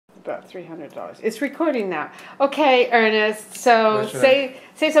About $300. It's recording now. Okay, Ernest. So say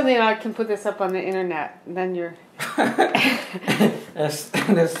something, and I can put this up on the internet. And then you're. That's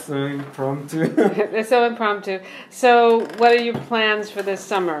so impromptu. That's so impromptu. So, what are your plans for this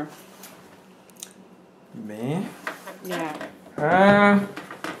summer? Me? Yeah.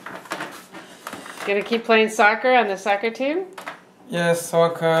 Gonna keep playing soccer on the soccer team? Yeah,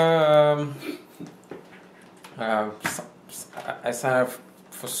 soccer. I signed up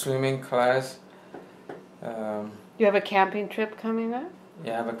for swimming class. You have a camping trip coming up?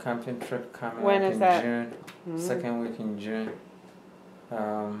 Yeah, I have a camping trip coming when up is that? June. Second week in June.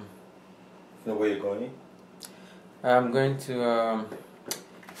 So where are you going? I'm going to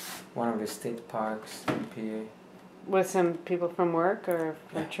one of the state parks in PA. With some people from work or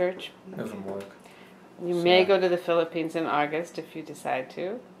from church? From work. You may go to the Philippines in August if you decide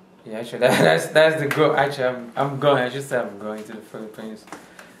to. Yeah, actually, that's the goal. Actually, I'm going. I just said I'm going to the Philippines.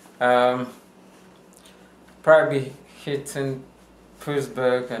 Probably hitting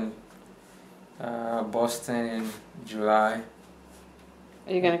Pittsburgh and Boston in July.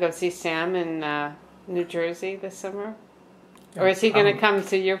 Are you going to go see Sam in New Jersey this summer? Or is he going to come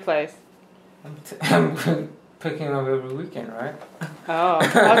to your place? I'm picking up every weekend, right? Oh,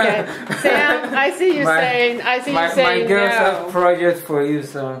 okay. Sam, I see you saying my girls have project for you,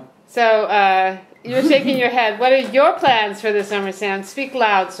 so. So, you're shaking your head. What are your plans for the summer, Sam? Speak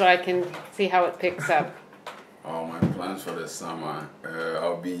loud so I can see how it picks up. Oh, my plans for the summer,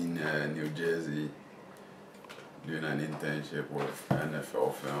 I'll be in New Jersey doing an internship with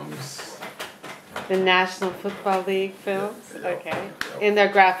NFL Films. The National Football League Films? Yeah, okay. In their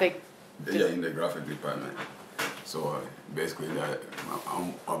graphic... Yeah, in the graphic department. So basically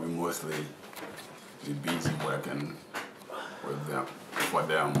I'll be mostly busy working with them, for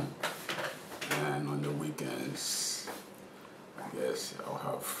them. And on the weekends, I guess I'll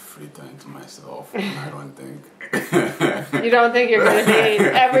have free time to myself. And I don't think... You don't think you're going to be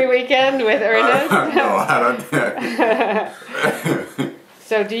every weekend with Ernest? No, I don't think.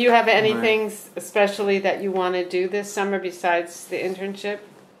 So do you have anything especially that you want to do this summer besides the internship?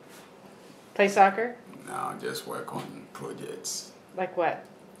 Play soccer? No, just work on projects. Like what?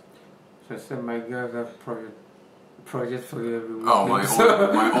 So I said my girls have project for you every week. Oh,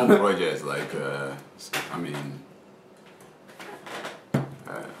 my own projects, like,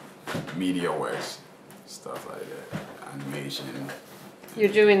 media works, stuff like that, animation. You're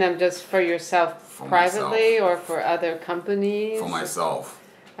doing them just for yourself privately or for other companies? For myself.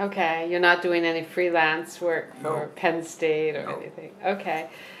 Okay, you're not doing any freelance work for Penn State or anything. Okay.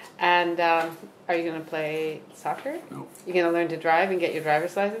 And are you going to play soccer? No. You're going to learn to drive and get your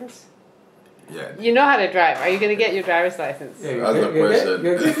driver's license? Yeah. You know how to drive. Are you going to get your driver's license? Yeah, that's the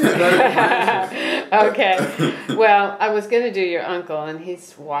question. Okay. Well, I was going to do your uncle, and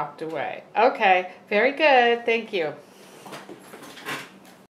he's walked away. Okay. Very good. Thank you.